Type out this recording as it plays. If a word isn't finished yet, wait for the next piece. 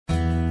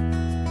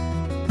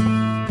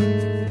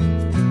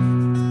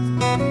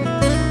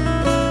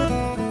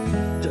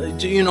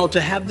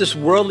to have this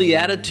worldly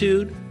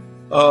attitude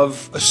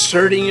of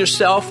asserting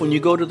yourself when you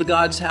go to the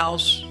God's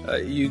house,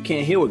 you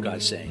can't hear what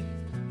God's saying.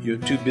 You're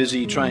too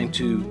busy trying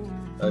to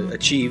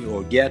achieve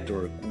or get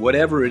or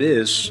whatever it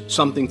is,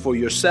 something for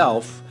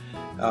yourself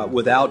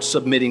without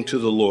submitting to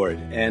the Lord.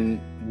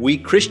 And we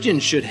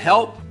Christians should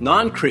help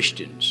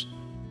non-Christians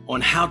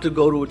on how to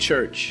go to a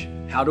church,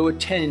 how to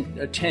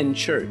attend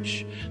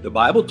church. The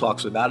Bible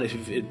talks about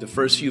it. The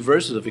first few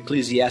verses of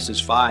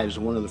Ecclesiastes 5 is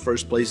one of the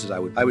first places I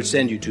would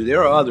send you to.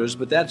 There are others,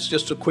 but that's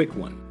just a quick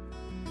one.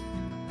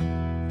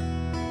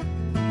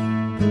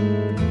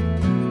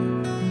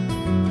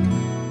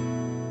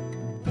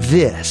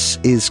 This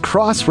is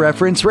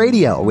Cross-Reference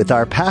Radio with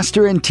our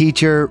pastor and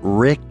teacher,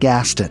 Rick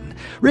Gaston.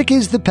 Rick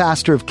is the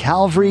pastor of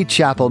Calvary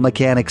Chapel,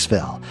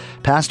 Mechanicsville.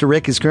 Pastor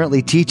Rick is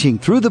currently teaching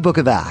through the book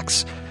of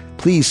Acts.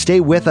 Please stay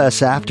with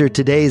us after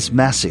today's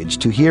message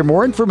to hear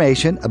more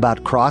information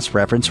about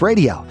Cross-Reference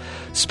Radio,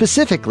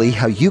 specifically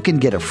how you can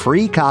get a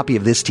free copy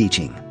of this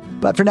teaching.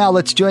 But for now,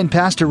 let's join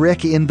Pastor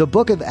Rick in the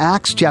book of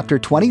Acts, chapter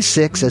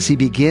 26, as he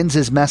begins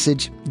his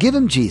message, Give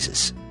Him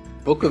Jesus.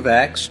 Book of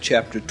Acts,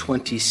 chapter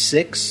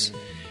 26.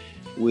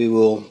 We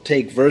will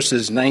take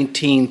verses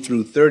 19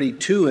 through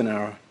 32 in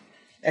our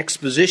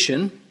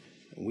exposition.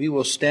 We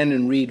will stand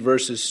and read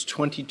verses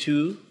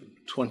 22,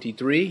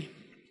 23,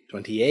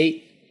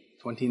 28,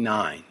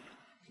 29,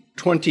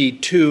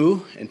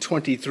 22 and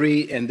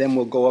 23, and then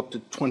we'll go up to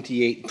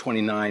 28 and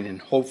 29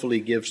 and hopefully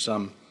give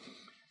some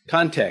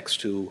context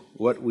to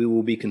what we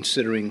will be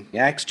considering.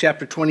 Acts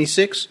chapter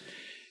 26,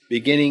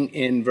 beginning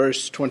in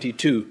verse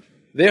 22.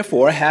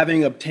 Therefore,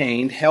 having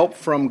obtained help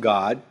from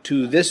God,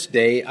 to this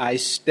day I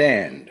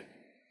stand,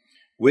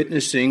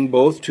 witnessing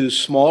both to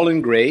small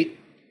and great,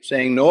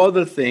 saying no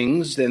other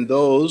things than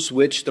those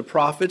which the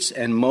prophets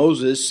and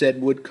Moses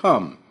said would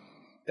come,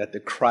 that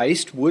the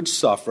Christ would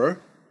suffer,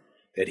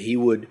 that he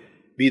would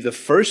be the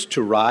first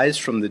to rise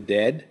from the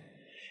dead,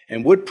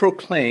 and would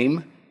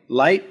proclaim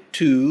light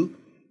to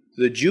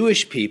the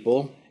Jewish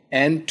people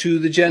and to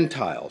the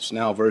Gentiles.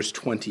 Now, verse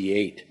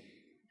 28.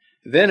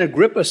 Then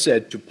Agrippa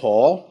said to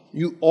Paul,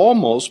 You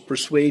almost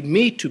persuade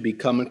me to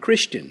become a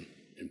Christian.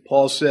 And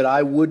Paul said,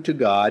 I would to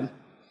God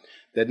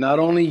that not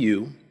only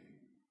you,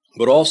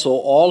 but also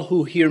all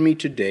who hear me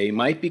today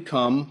might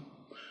become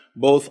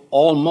both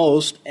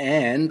almost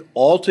and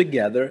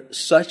altogether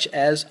such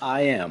as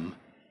I am,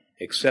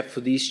 except for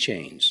these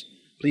chains.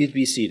 Please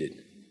be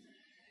seated.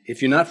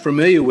 If you're not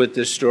familiar with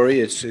this story,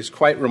 it's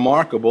quite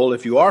remarkable.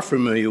 If you are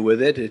familiar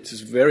with it, it's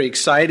very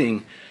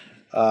exciting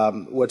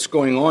what's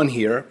going on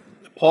here.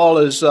 Paul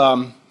is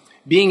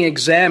being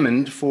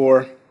examined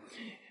for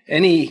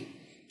any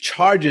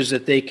charges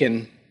that they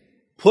can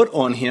put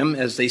on him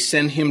as they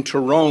send him to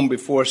Rome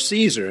before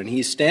Caesar. And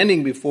he's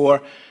standing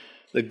before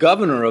the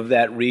governor of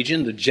that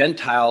region, the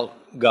Gentile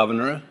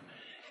governor,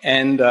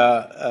 and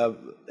a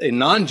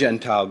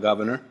non-Gentile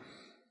governor,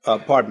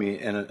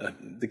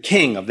 the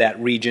king of that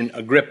region,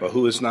 Agrippa,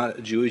 who is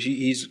not Jewish.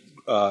 He's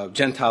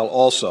Gentile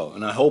also.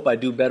 And I hope I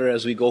do better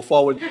as we go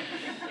forward,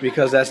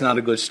 because that's not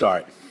a good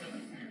start.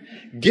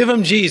 Give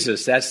Him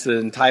Jesus. That's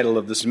the title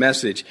of this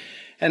message.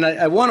 And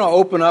I want to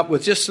open up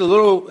with just a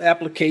little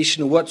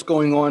application of what's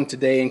going on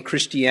today in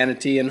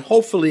Christianity, and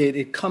hopefully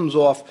it comes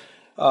off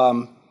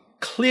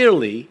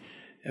clearly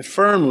and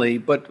firmly,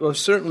 but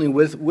certainly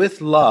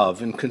with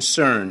love and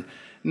concern.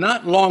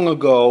 Not long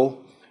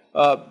ago,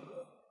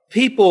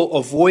 people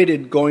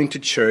avoided going to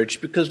church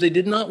because they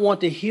did not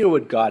want to hear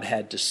what God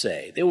had to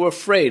say. They were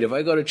afraid, if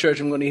I go to church,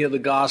 I'm going to hear the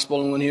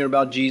gospel, I'm going to hear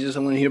about Jesus,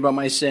 I'm going to hear about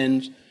my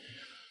sins.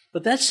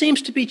 But that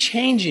seems to be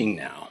changing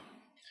now.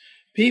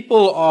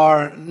 People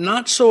are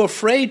not so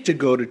afraid to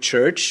go to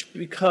church,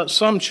 because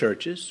some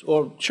churches,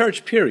 or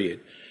church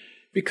period,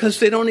 because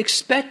they don't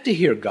expect to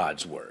hear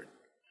God's word.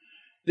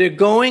 They're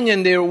going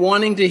and they're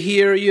wanting to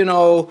hear,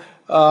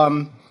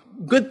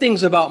 good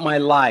things about my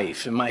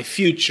life and my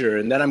future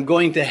and that I'm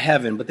going to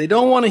heaven, but they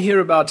don't want to hear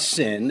about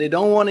sin. They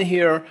don't want to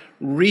hear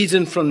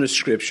reason from the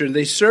Scripture.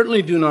 They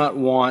certainly do not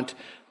want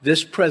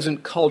this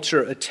present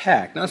culture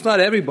attack. Now, it's not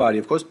everybody,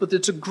 of course, but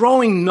it's a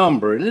growing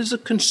number, and it is a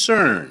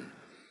concern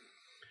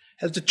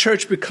as the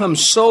church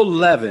becomes so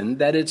leavened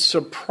that it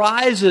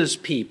surprises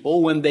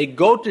people when they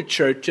go to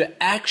church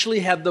to actually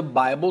have the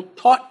Bible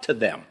taught to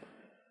them.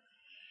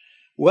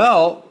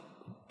 Well,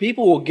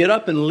 people will get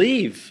up and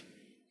leave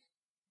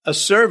a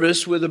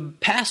service where the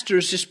pastor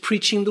is just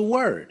preaching the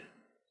word.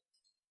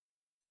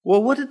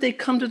 Well, what did they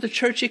come to the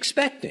church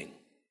expecting?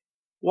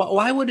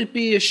 Why would it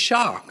be a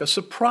shock, a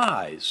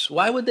surprise?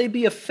 Why would they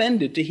be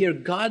offended to hear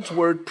God's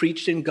word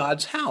preached in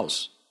God's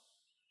house?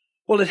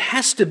 Well, it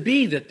has to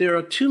be that there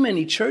are too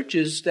many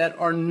churches that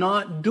are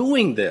not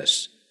doing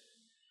this.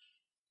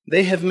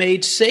 They have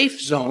made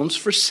safe zones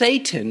for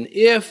Satan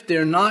if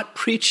they're not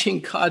preaching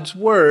God's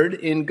word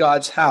in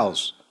God's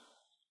house.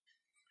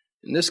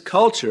 In this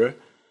culture,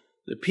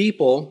 the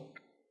people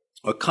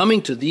are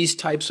coming to these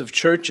types of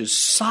churches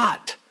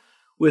sought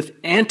with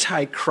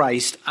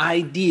antichrist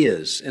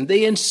ideas, and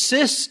they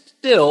insist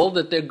still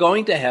that they're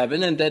going to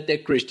heaven and that they're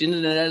Christian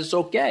and that it's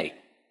okay.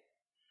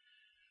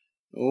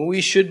 We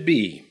should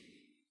be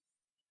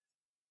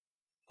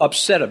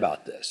upset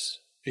about this.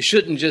 You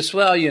shouldn't just,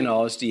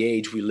 it's the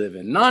age we live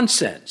in.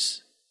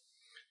 Nonsense.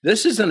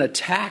 This is an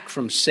attack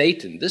from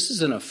Satan. This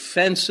is an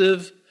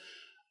offensive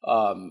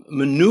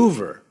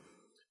maneuver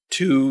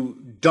to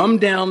dumb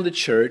down the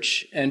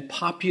church and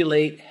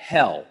populate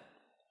hell.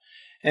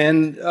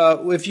 And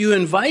if you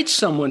invite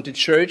someone to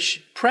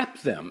church,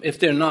 prep them. If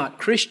they're not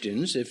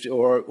Christians,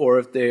 or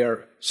if they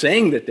are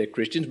saying that they're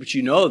Christians, but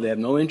they have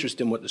no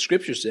interest in what the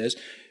Scripture says,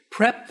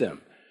 prep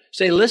them.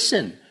 Say,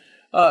 listen,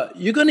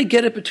 you're going to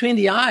get it between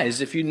the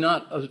eyes if you're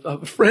not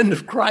a friend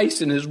of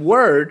Christ and His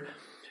Word,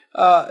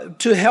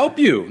 to help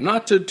you,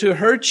 not to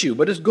hurt you,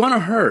 but it's going to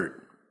hurt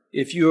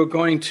if you are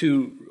going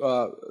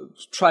to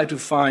try to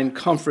find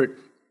comfort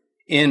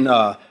in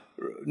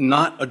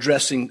not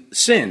addressing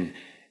sin.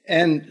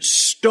 And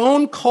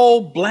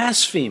stone-cold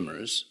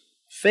blasphemers,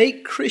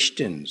 fake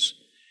Christians,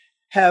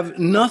 have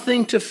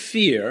nothing to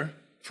fear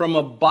from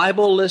a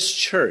Bible-less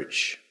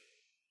church.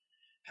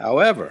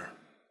 However,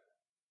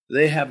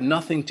 they have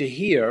nothing to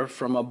hear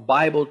from a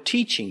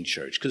Bible-teaching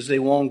church because they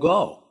won't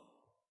go.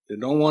 They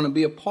don't want to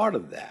be a part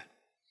of that.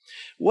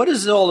 What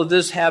does all of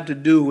this have to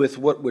do with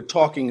what we're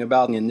talking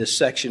about in this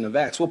section of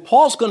Acts? Well,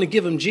 Paul's going to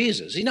give them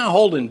Jesus. He's not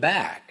holding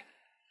back.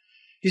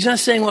 He's not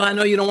saying, I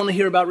know you don't want to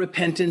hear about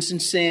repentance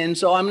and sin,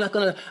 so I'm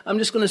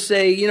just going to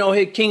say,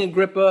 hey, King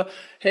Agrippa,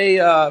 hey,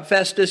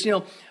 Festus,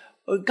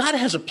 God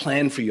has a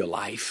plan for your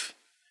life,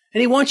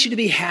 and He wants you to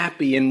be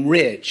happy and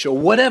rich, or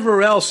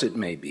whatever else it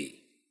may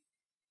be.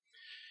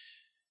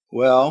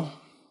 Well,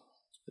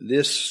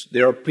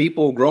 there are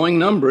people, growing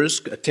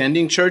numbers,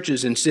 attending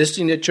churches,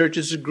 insisting that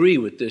churches agree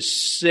with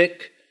this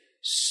sick,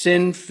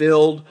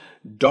 sin-filled,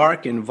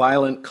 dark, and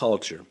violent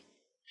culture.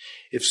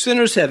 If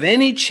sinners have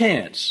any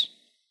chance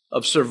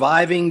of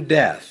surviving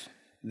death,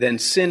 then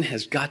sin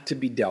has got to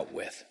be dealt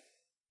with.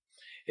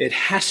 It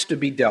has to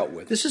be dealt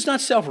with. This is not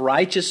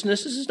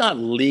self-righteousness. This is not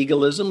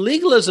legalism.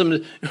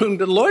 Legalism,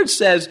 the Lord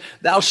says,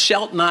 thou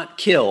shalt not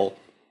kill.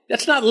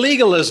 That's not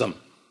legalism.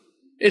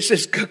 It's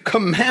this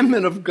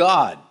commandment of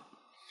God.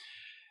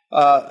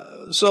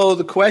 So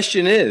the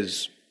question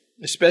is,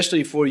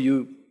 especially for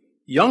you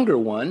younger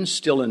ones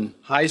still in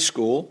high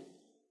school,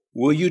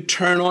 will you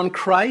turn on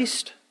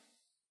Christ?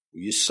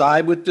 Will you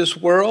side with this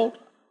world?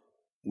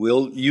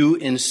 Will you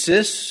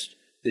insist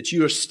that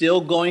you are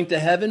still going to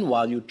heaven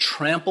while you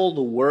trample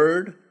the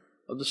word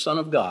of the Son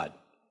of God?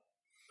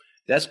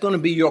 That's going to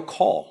be your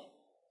call.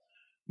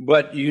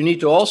 But you need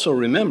to also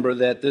remember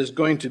that there's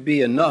going to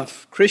be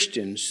enough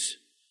Christians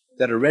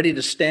that are ready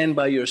to stand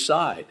by your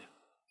side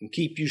and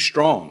keep you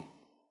strong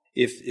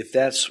if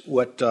that's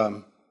what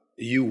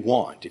you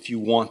want, if you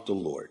want the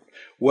Lord.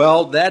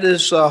 Well, that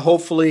is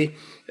hopefully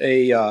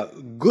a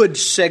good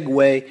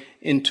segue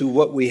into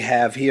what we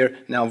have here.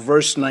 Now,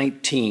 verse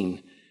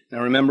 19.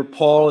 Now, remember,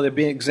 Paul, they've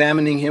been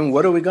examining him.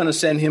 What are we going to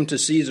send him to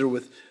Caesar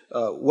with?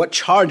 What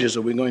charges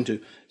are we going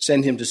to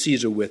send him to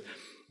Caesar with?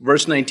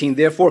 Verse 19,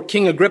 therefore,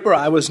 King Agrippa,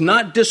 I was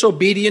not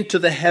disobedient to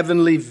the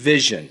heavenly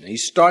vision. He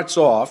starts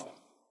off,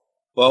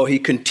 he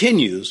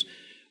continues,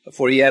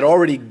 for he had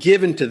already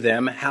given to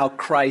them how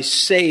Christ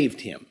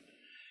saved him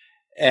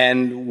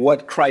and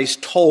what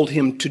Christ told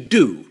him to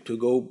do, to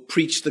go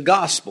preach the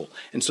gospel.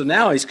 And so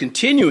now he's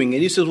continuing,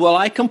 and he says,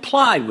 I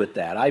complied with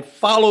that.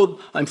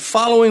 I'm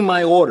following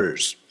my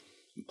orders.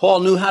 Paul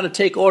knew how to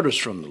take orders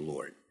from the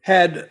Lord.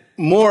 Had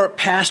more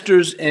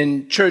pastors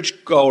and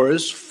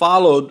churchgoers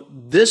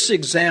followed this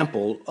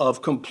example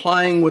of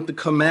complying with the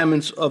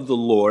commandments of the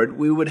Lord,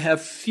 we would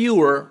have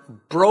fewer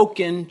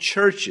broken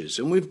churches.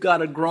 And we've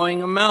got a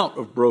growing amount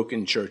of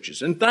broken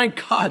churches. And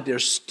thank God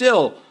there's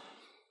still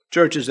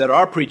churches that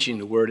are preaching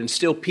the word and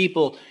still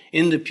people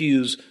in the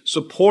pews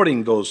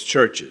supporting those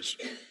churches.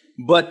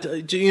 But,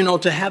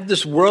 to have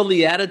this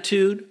worldly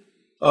attitude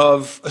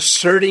of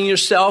asserting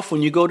yourself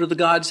when you go to the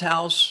God's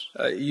house,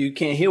 you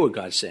can't hear what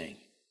God's saying.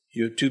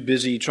 You're too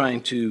busy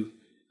trying to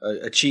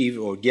achieve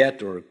or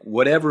get or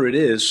whatever it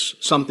is,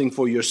 something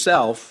for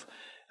yourself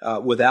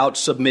without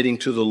submitting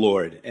to the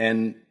Lord.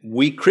 And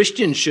we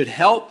Christians should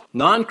help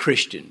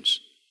non-Christians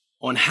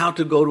on how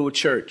to go to a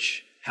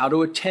church, how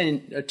to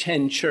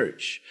attend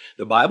church.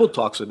 The Bible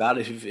talks about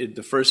it.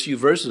 The first few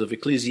verses of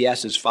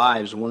Ecclesiastes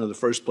 5 is one of the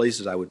first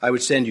places I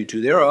would send you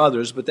to. There are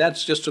others, but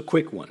that's just a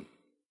quick one.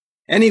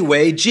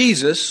 Anyway,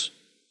 Jesus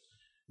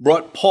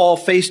brought Paul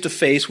face to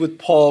face with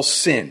Paul's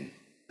sin.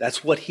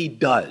 That's what he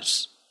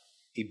does.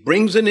 He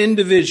brings an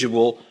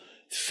individual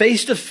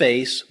face to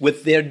face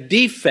with their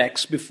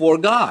defects before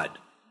God.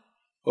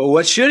 Well,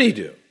 what should he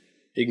do?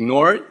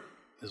 Ignore it?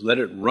 Just let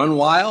it run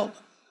wild?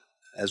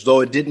 As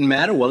though it didn't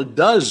matter? Well, it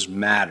does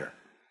matter.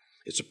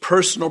 It's a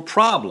personal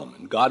problem,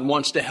 and God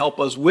wants to help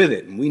us with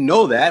it. And we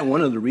know that. And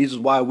one of the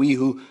reasons why we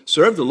who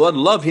serve the Lord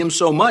love Him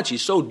so much.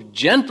 He's so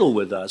gentle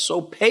with us,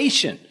 so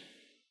patient,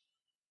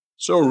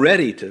 so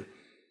ready to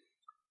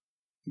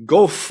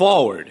go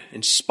forward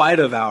in spite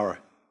of our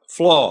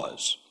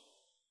flaws.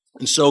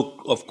 And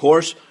so, of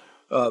course,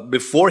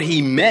 before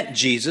he met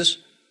Jesus,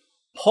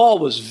 Paul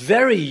was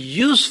very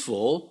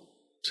useful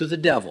to the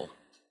devil.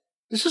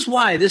 This is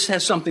why this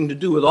has something to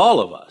do with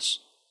all of us.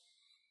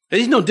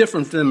 He's no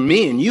different from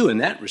me and you in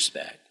that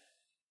respect.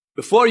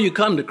 Before you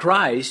come to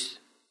Christ,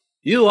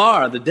 you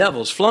are the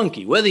devil's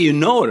flunky, whether you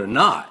know it or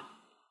not.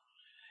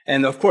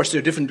 And of course, there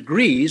are different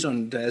degrees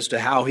as to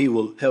how he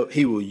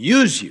will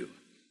use you.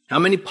 How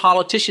many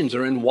politicians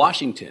are in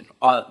Washington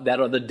that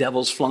are the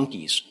devil's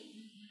flunkies?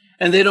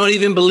 And they don't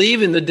even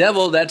believe in the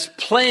devil that's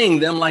playing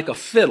them like a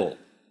fiddle.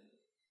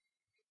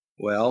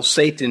 Well,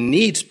 Satan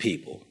needs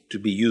people to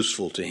be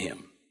useful to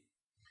him,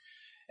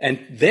 and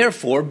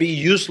therefore be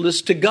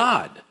useless to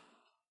God.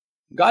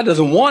 God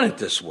doesn't want it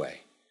this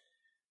way.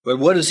 But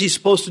what is he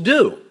supposed to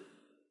do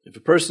if a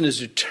person is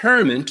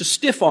determined to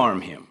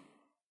stiff-arm him?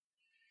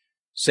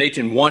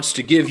 Satan wants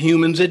to give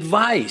humans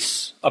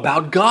advice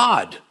about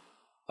God,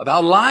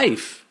 about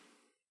life.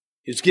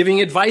 He's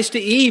giving advice to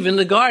Eve in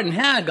the garden.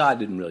 God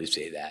didn't really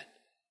say that.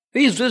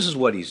 This is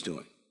what he's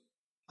doing.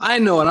 I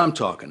know what I'm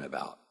talking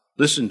about.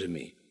 Listen to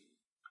me.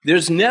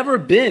 There's never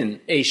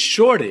been a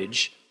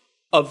shortage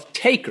of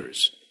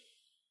takers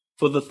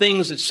for the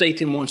things that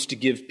Satan wants to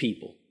give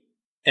people.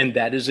 And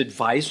that is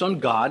advice on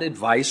God,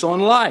 advice on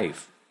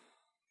life.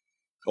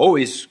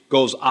 Always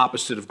goes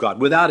opposite of God,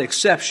 without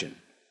exception.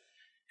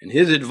 And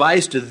his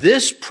advice to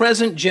this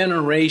present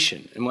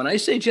generation, and when I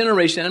say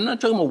generation, I'm not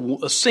talking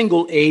about a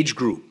single age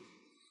group.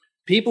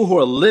 People who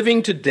are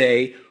living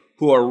today,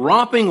 who are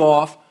romping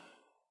off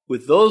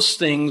with those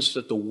things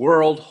that the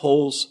world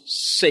holds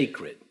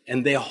sacred.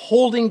 And they're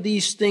holding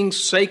these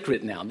things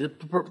sacred now.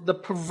 The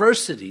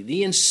perversity,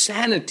 the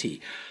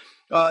insanity,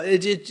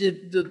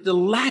 the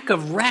lack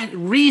of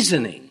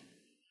reasoning.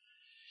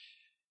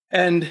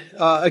 And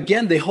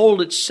again, they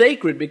hold it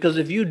sacred because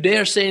if you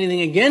dare say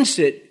anything against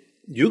it,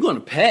 you're going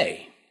to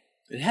pay.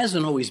 It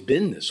hasn't always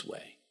been this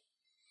way.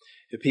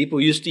 The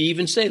people used to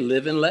even say,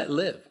 live and let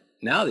live.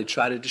 Now they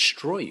try to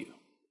destroy you,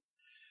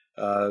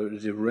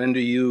 to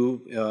render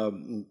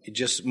you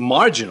just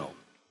marginal,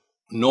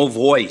 no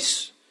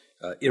voice,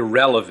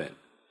 irrelevant.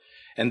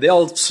 And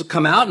they'll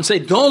come out and say,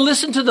 don't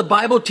listen to the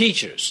Bible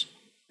teachers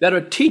that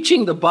are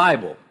teaching the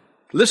Bible.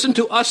 Listen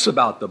to us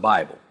about the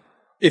Bible,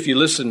 if you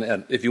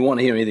want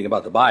to hear anything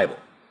about the Bible.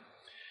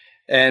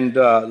 And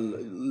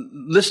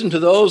listen to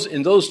those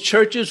in those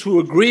churches who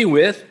agree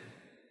with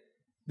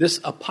this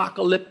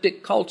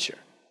apocalyptic culture.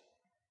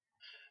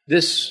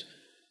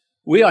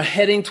 We are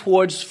heading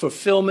towards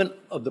fulfillment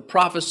of the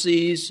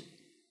prophecies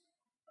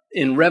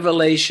in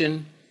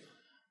Revelation,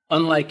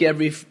 unlike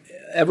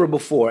ever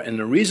before. And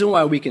the reason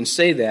why we can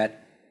say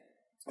that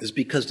is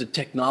because the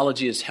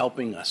technology is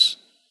helping us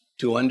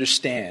to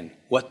understand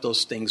what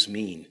those things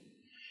mean.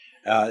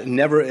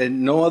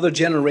 No other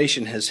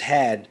generation has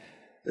had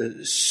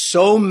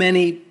so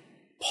many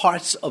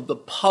parts of the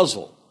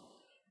puzzle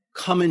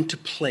come into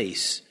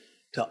place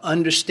to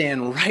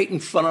understand right in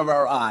front of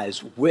our eyes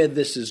where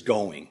this is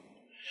going.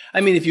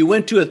 I mean, if you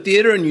went to a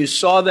theater and you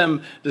saw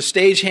the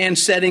stagehand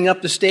setting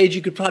up the stage,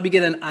 you could probably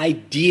get an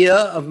idea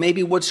of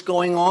maybe what's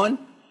going on.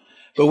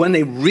 But when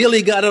they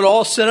really got it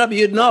all set up,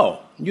 you'd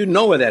know. You'd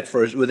know where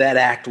that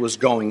act was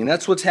going. And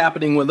that's what's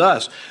happening with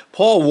us.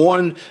 Paul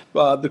warned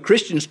the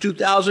Christians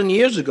 2,000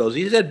 years ago.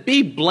 He said,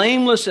 be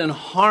blameless and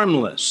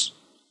harmless.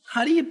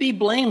 How do you be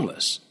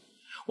blameless?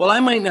 Well, I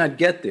might not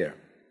get there,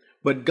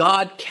 but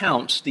God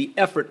counts the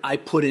effort I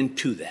put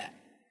into that.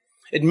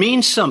 It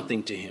means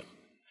something to him,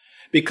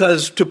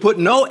 because to put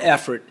no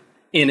effort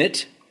in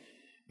it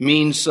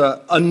means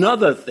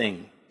another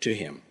thing to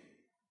him.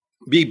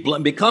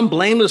 Become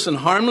blameless and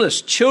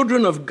harmless,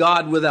 children of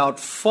God without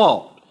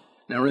fault.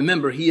 Now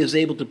remember, he is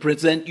able to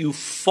present you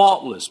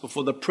faultless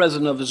before the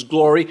presence of his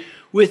glory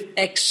with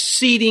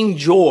exceeding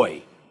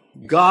joy.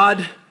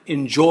 God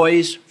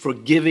enjoys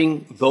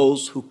forgiving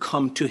those who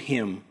come to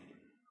him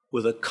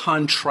with a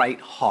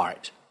contrite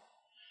heart.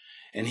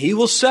 And he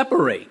will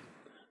separate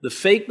the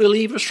fake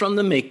believers from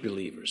the make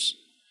believers.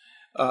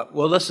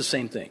 Well, that's the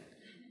same thing.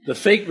 The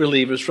fake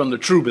believers from the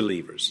true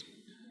believers.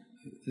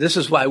 This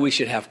is why we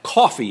should have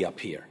coffee up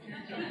here.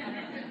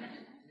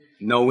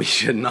 No, we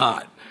should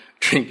not.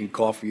 Drinking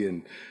coffee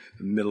in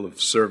the middle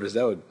of service.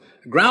 The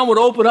ground would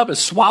open up and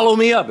swallow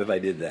me up if I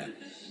did that.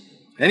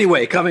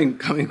 Anyway, coming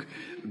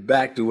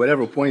back to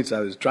whatever points I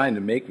was trying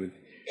to make with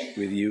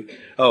you.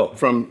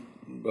 From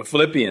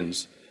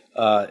Philippians.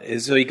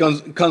 So he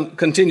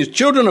continues,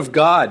 children of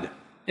God,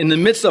 in the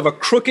midst of a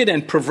crooked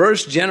and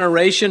perverse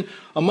generation,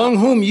 among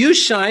whom you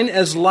shine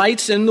as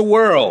lights in the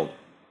world.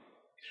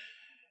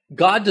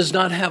 God does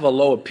not have a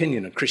low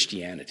opinion of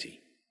Christianity.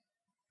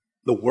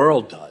 The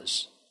world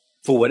does,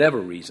 for whatever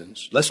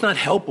reasons. Let's not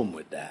help him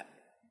with that.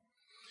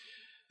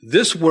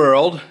 This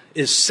world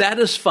is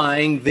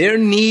satisfying their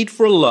need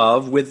for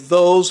love with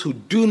those who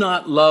do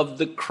not love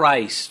the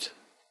Christ,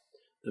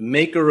 the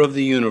maker of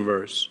the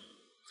universe.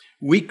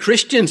 We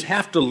Christians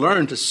have to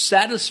learn to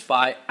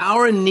satisfy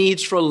our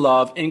needs for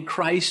love in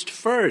Christ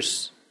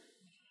first.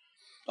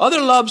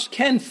 Other loves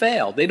can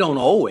fail. They don't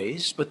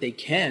always, but they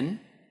can.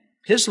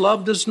 His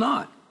love does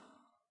not.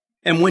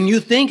 And when you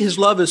think his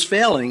love is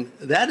failing,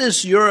 that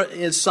is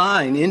your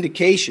sign,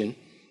 indication,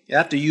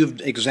 after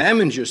you've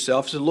examined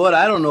yourself, say, Lord,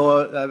 I don't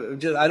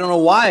know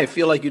why I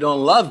feel like you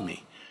don't love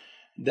me.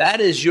 that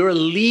is your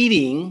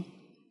leading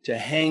to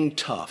hang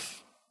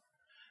tough.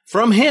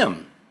 From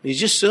him, he's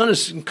just going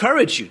to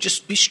encourage you.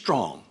 Just be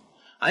strong.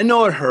 I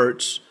know it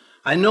hurts.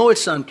 I know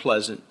it's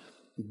unpleasant.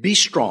 Be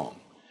strong.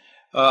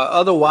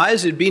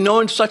 Otherwise, there'd be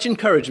no such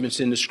encouragements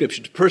in the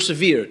Scripture to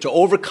persevere, to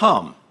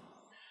overcome,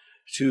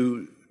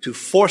 to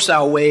force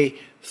our way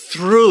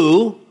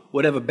through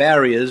whatever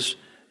barriers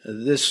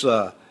this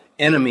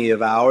enemy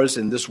of ours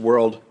in this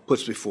world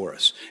puts before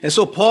us. And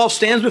so Paul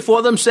stands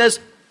before them and says,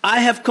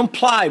 I have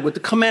complied with the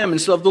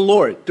commandments of the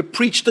Lord to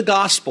preach the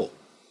gospel.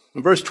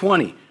 In verse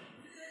 20,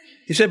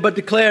 he said, but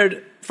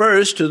declared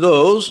first to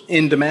those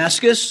in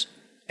Damascus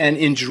and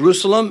in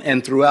Jerusalem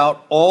and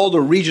throughout all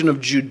the region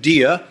of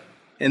Judea,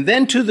 and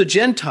then to the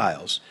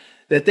Gentiles,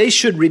 that they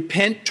should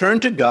repent, turn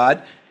to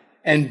God,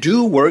 and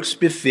do works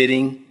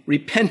befitting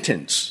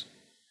repentance.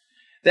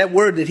 That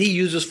word that he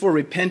uses for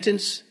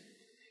repentance,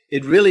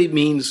 it really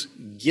means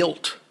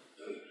guilt.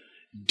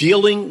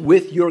 Dealing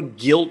with your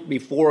guilt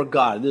before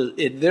God.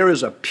 There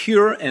is a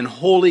pure and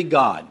holy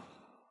God.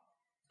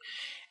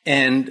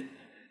 And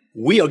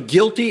we are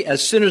guilty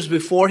as sinners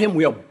before him.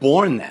 We are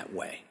born that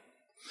way.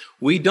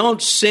 We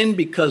don't sin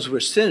because we're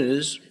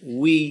sinners.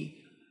 We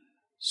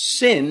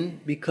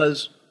sin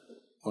because,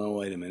 well,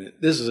 wait a minute.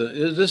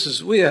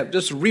 We have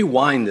just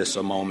rewind this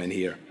a moment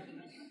here.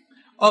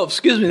 Oh,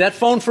 excuse me, that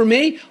phone for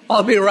me?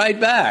 I'll be right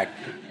back.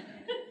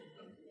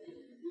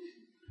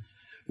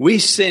 We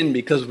sin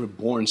because we're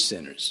born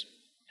sinners.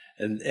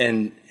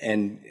 And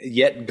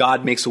yet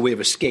God makes a way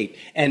of escape.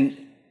 And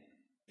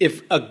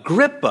if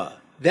Agrippa,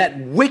 that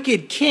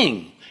wicked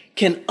king,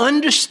 can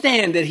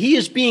understand that he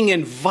is being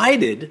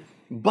invited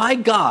by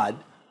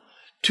God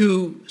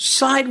to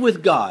side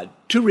with God,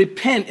 to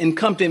repent and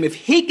come to him, if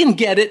he can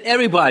get it,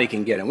 everybody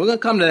can get it. We're going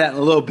to come to that in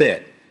a little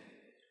bit.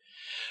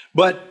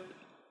 But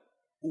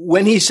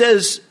when he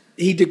says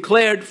he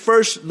declared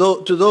first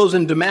to those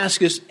in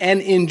Damascus and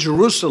in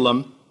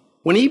Jerusalem,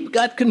 when he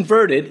got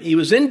converted, he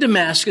was in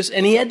Damascus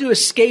and he had to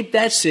escape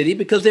that city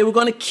because they were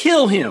going to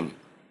kill him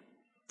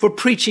for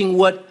preaching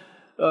what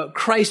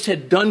Christ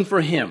had done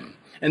for him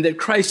and that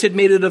Christ had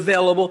made it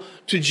available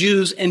to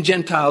Jews and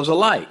Gentiles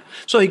alike.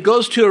 So he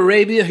goes to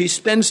Arabia, he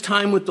spends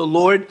time with the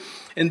Lord,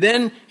 and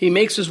then he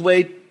makes his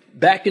way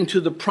back into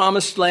the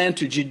promised land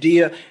to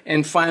Judea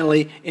and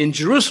finally in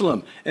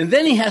Jerusalem. And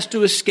then he has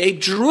to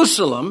escape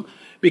Jerusalem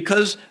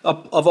because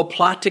of a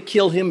plot to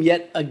kill him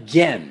yet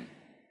again.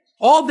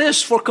 All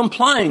this for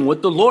complying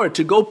with the Lord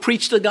to go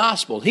preach the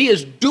gospel. He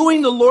is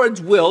doing the Lord's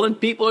will and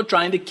people are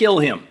trying to kill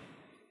him.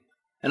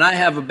 And I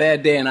have a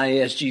bad day and I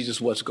ask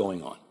Jesus what's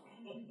going on.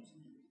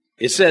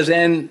 It says,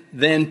 and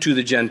then to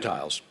the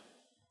Gentiles.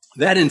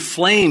 That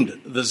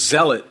inflamed the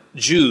zealot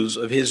Jews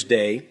of his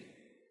day,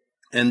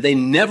 and they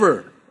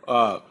never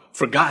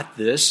forgot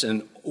this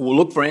and will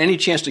look for any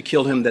chance to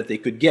kill him that they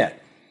could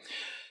get.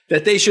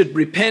 That they should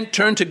repent,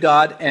 turn to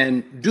God,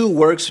 and do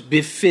works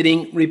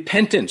befitting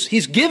repentance.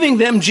 He's giving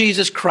them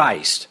Jesus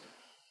Christ.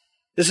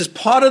 This is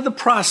part of the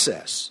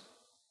process.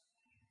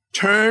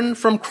 Turn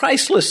from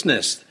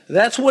Christlessness.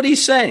 That's what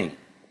he's saying.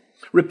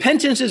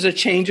 Repentance is a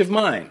change of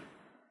mind.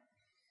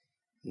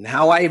 And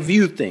how I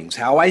view things,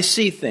 how I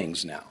see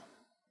things now.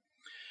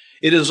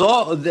 It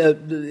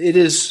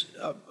is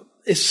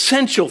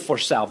essential for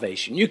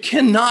salvation. You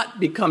cannot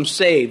become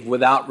saved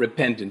without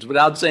repentance,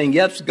 without saying,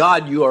 yes,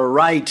 God, you are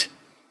right.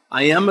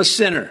 I am a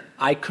sinner.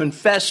 I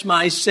confess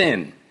my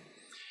sin.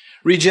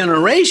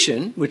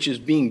 Regeneration, which is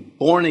being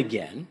born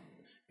again,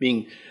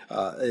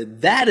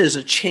 that is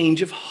a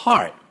change of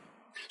heart.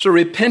 So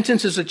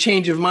repentance is a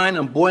change of mind.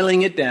 I'm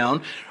boiling it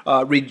down.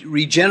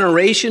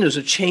 Regeneration is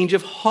a change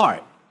of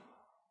heart.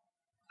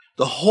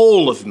 The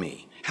whole of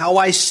me, how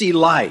I see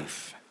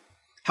life,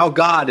 how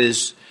God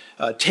is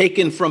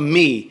taken from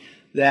me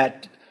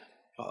that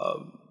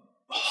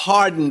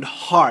hardened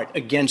heart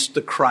against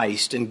the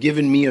Christ and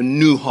given me a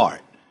new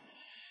heart.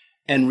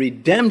 And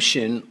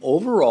redemption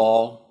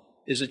overall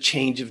is a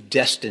change of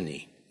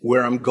destiny,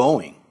 where I'm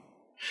going.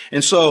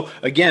 And so,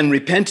 again,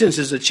 repentance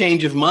is a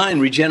change of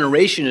mind,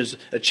 regeneration is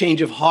a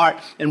change of heart,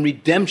 and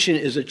redemption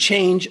is a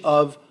change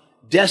of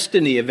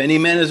destiny. If any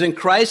man is in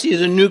Christ, he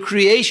is a new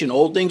creation.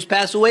 Old things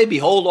pass away.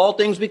 Behold, all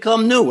things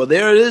become new. Well,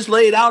 there it is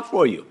laid out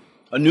for you.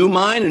 A new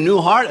mind, a new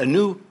heart, a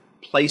new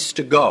place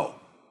to go.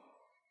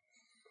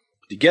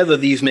 Together,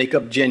 these make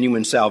up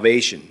genuine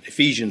salvation.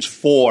 Ephesians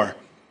 4,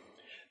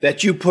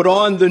 that you put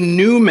on the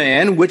new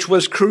man, which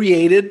was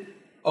created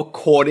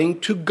according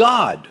to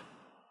God,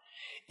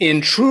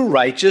 in true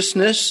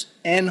righteousness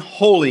and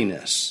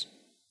holiness.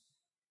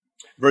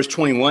 Verse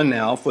 21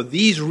 now, for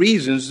these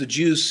reasons the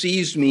Jews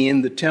seized me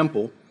in the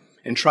temple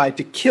and tried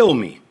to kill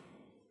me.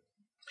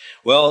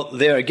 Well,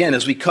 there again,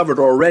 as we covered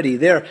already,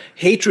 their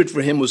hatred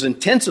for him was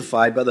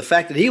intensified by the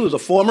fact that he was a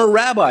former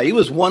rabbi. He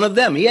was one of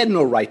them. He had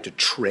no right to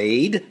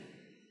trade.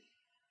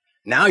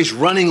 Now he's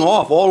running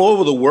off all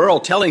over the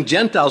world telling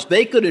Gentiles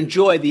they could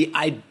enjoy the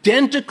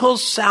identical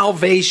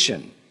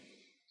salvation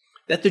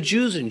that the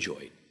Jews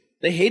enjoyed.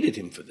 They hated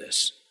him for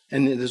this.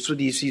 And this is what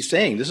he's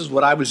saying. This is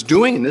what I was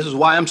doing, and this is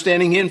why I'm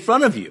standing here in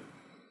front of you.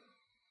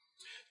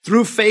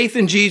 through faith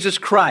in Jesus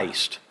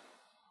Christ,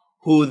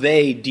 who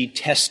they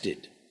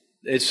detested.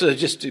 It's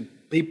just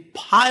he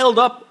piled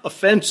up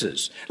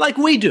offenses like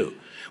we do.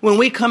 When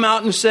we come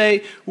out and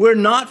say we're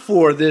not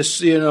for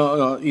this, men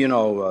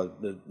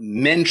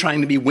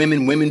trying to be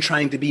women, women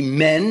trying to be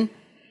men.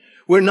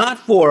 We're not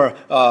for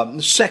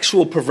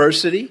sexual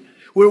perversity.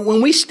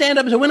 When we stand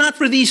up and say we're not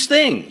for these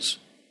things,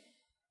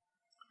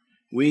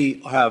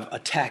 we have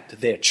attacked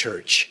their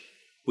church.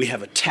 We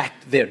have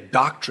attacked their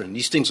doctrine.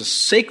 These things are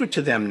sacred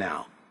to them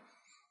now,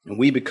 and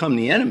we become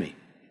the enemy.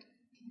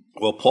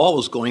 Well, Paul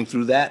was going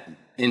through that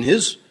in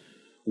his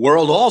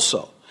world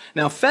also.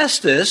 Now,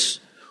 Festus,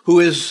 who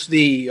is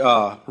the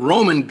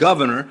Roman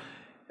governor,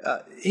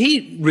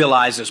 he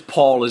realizes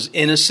Paul is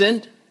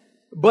innocent,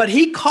 but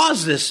he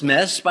caused this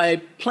mess by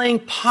playing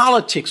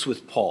politics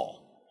with Paul.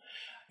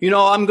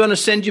 I'm going to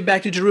send you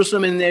back to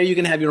Jerusalem, and there you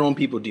can have your own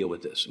people deal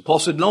with this. And Paul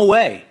said, no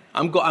way.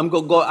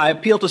 I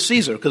appeal to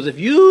Caesar, because if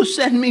you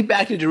send me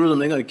back to Jerusalem,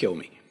 they're going to kill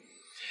me.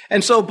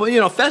 And so,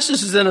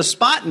 Festus is in a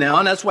spot now,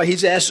 and that's why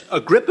he's asked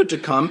Agrippa to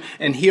come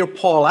and hear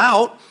Paul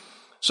out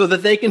so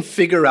that they can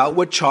figure out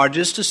what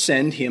charges to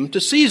send him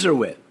to Caesar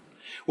with.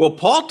 Well,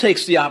 Paul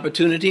takes the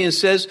opportunity and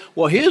says,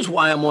 well, here's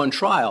why I'm on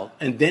trial.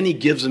 And then he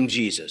gives them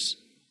Jesus.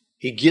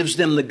 He gives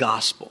them the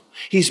gospel.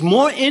 He's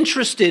more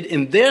interested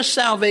in their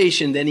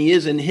salvation than he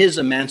is in his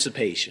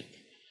emancipation.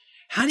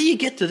 How do you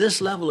get to this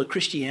level of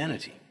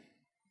Christianity?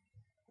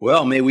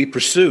 Well, may we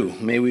pursue,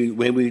 may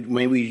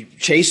we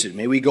chase it,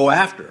 may we go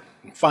after,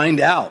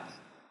 find out.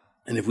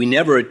 And if we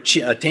never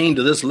attain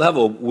to this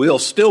level, we'll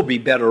still be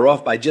better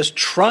off by just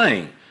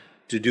trying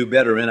to do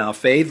better in our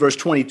faith. Verse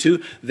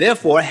 22,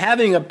 therefore,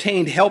 having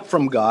obtained help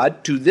from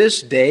God, to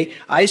this day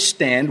I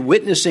stand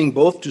witnessing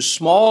both to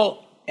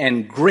small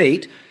and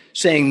great,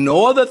 saying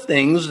no other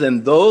things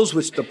than those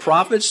which the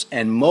prophets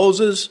and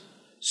Moses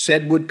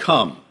said would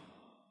come.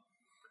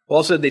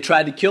 Paul said they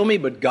tried to kill me,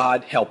 but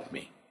God helped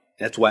me.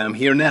 That's why I'm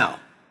here now.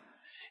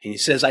 And he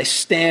says, I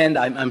stand,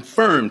 I'm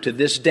firm to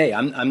this day.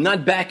 I'm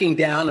not backing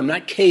down. I'm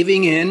not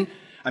caving in.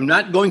 I'm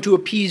not going to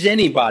appease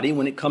anybody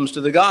when it comes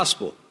to the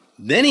gospel.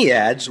 Then he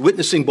adds,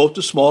 witnessing both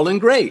to small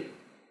and great,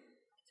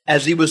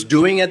 as he was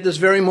doing at this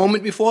very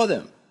moment before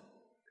them.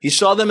 He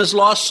saw them as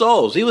lost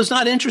souls. He was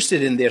not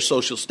interested in their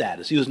social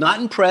status. He was not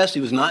impressed. He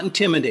was not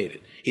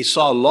intimidated. He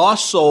saw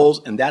lost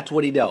souls, and that's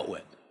what he dealt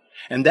with.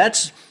 And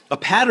that's a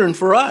pattern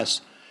for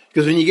us.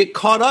 Because when you get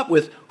caught up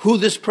with who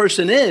this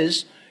person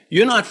is,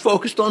 you're not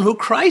focused on who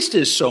Christ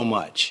is so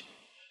much.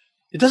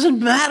 It doesn't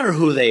matter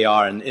who they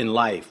are in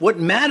life. What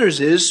matters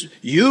is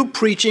you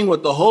preaching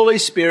what the Holy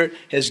Spirit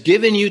has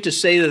given you to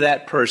say to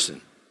that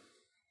person.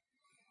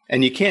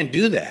 And you can't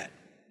do that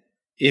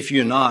if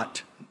you're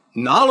not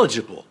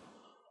knowledgeable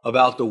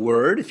about the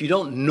Word, if you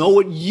don't know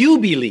what you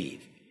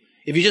believe,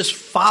 if you're just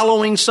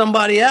following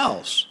somebody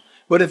else.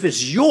 But if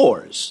it's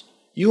yours,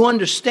 you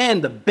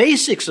understand the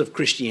basics of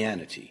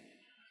Christianity,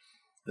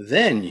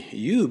 then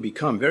you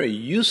become very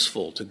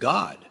useful to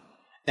God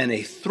and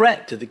a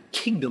threat to the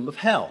kingdom of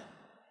hell.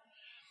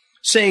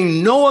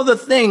 Saying no other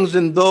things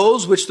than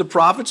those which the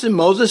prophets and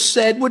Moses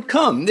said would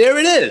come. There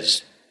it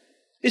is.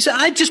 He said,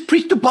 I just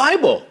preached the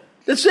Bible.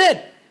 That's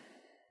it.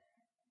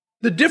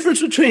 The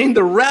difference between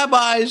the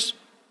rabbis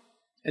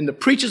and the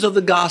preachers of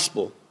the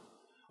gospel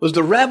was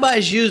the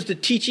rabbis used the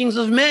teachings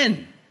of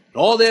men,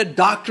 all their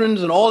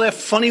doctrines and all their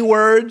funny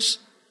words.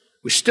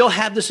 We still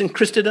have this in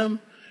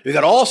Christendom. We've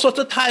got all sorts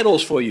of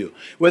titles for you.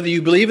 Whether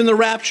you believe in the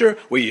rapture,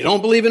 whether you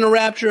don't believe in the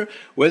rapture,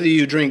 whether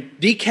you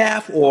drink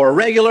decaf or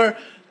regular,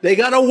 they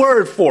got a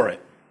word for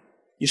it.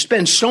 You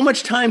spend so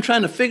much time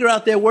trying to figure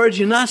out their words,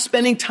 you're not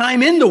spending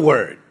time in the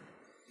Word.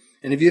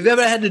 And if you've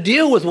ever had to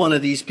deal with one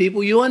of these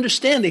people, you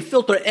understand they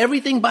filter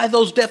everything by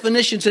those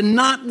definitions and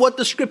not what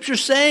the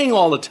Scripture's saying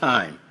all the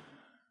time.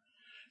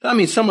 I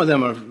mean, some of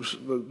them are,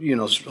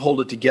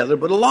 hold it together,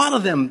 but a lot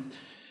of them,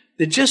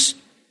 it's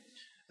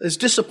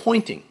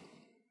disappointing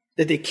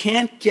that they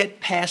can't get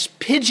past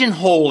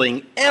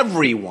pigeonholing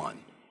everyone.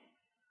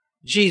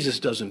 Jesus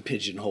doesn't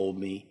pigeonhole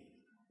me.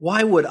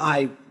 Why would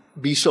I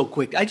be so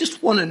quick? I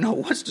just want to know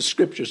what the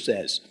Scripture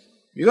says.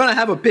 You're going to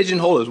have a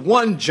pigeonhole. There's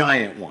one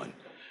giant one.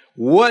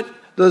 What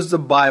does the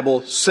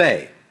Bible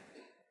say?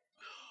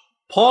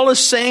 Paul is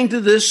saying to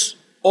this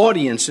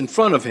audience in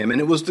front of him, and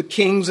it was the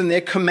kings and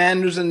their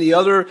commanders and the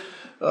other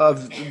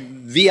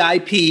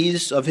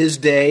VIPs of his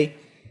day,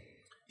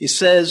 he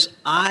says,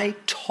 I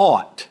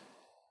taught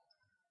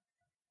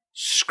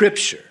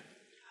Scripture,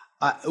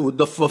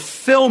 the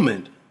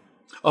fulfillment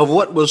of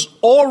what was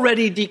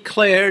already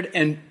declared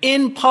and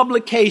in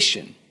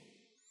publication.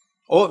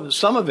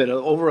 Some of it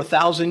over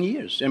 1,000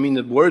 years. I mean,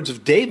 the words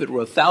of David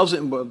were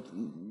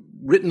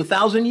written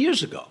 1,000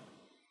 years ago.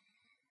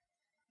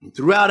 And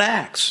throughout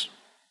Acts,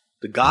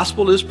 the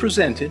gospel is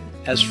presented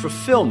as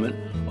fulfillment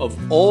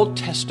of Old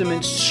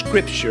Testament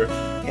Scripture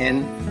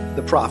and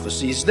the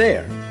prophecies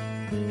there.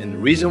 And the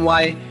reason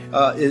why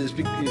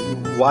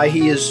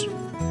he is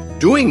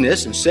doing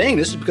this and saying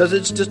this is because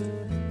it's just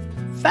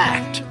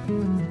fact.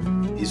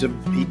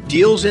 He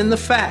deals in the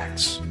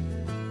facts.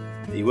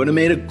 He would have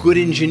made a good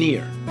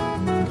engineer.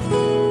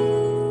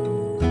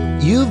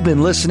 You've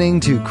been listening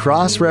to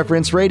Cross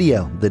Reference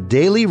Radio, the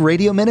daily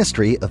radio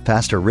ministry of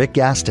Pastor Rick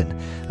Gaston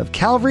of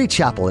Calvary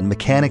Chapel in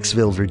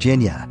Mechanicsville,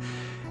 Virginia.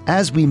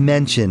 As we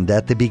mentioned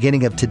at the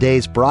beginning of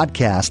today's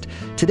broadcast,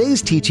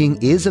 today's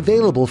teaching is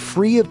available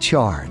free of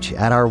charge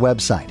at our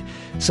website.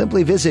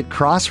 Simply visit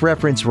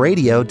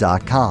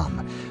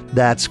crossreferenceradio.com.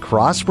 That's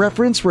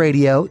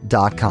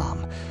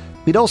crossreferenceradio.com.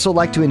 We'd also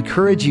like to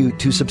encourage you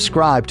to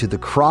subscribe to the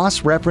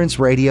Cross Reference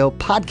Radio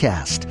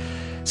podcast.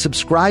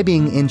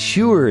 Subscribing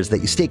ensures that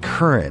you stay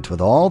current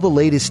with all the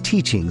latest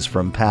teachings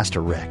from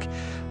Pastor Rick.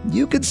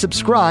 You can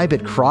subscribe at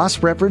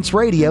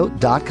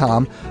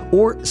crossreferenceradio.com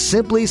or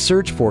simply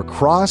search for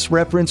Cross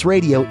Reference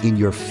Radio in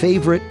your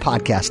favorite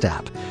podcast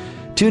app.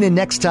 Tune in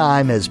next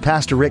time as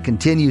Pastor Rick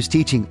continues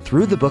teaching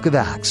through the book of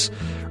Acts,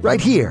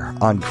 right here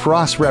on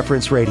Cross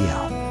Reference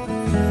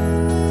Radio.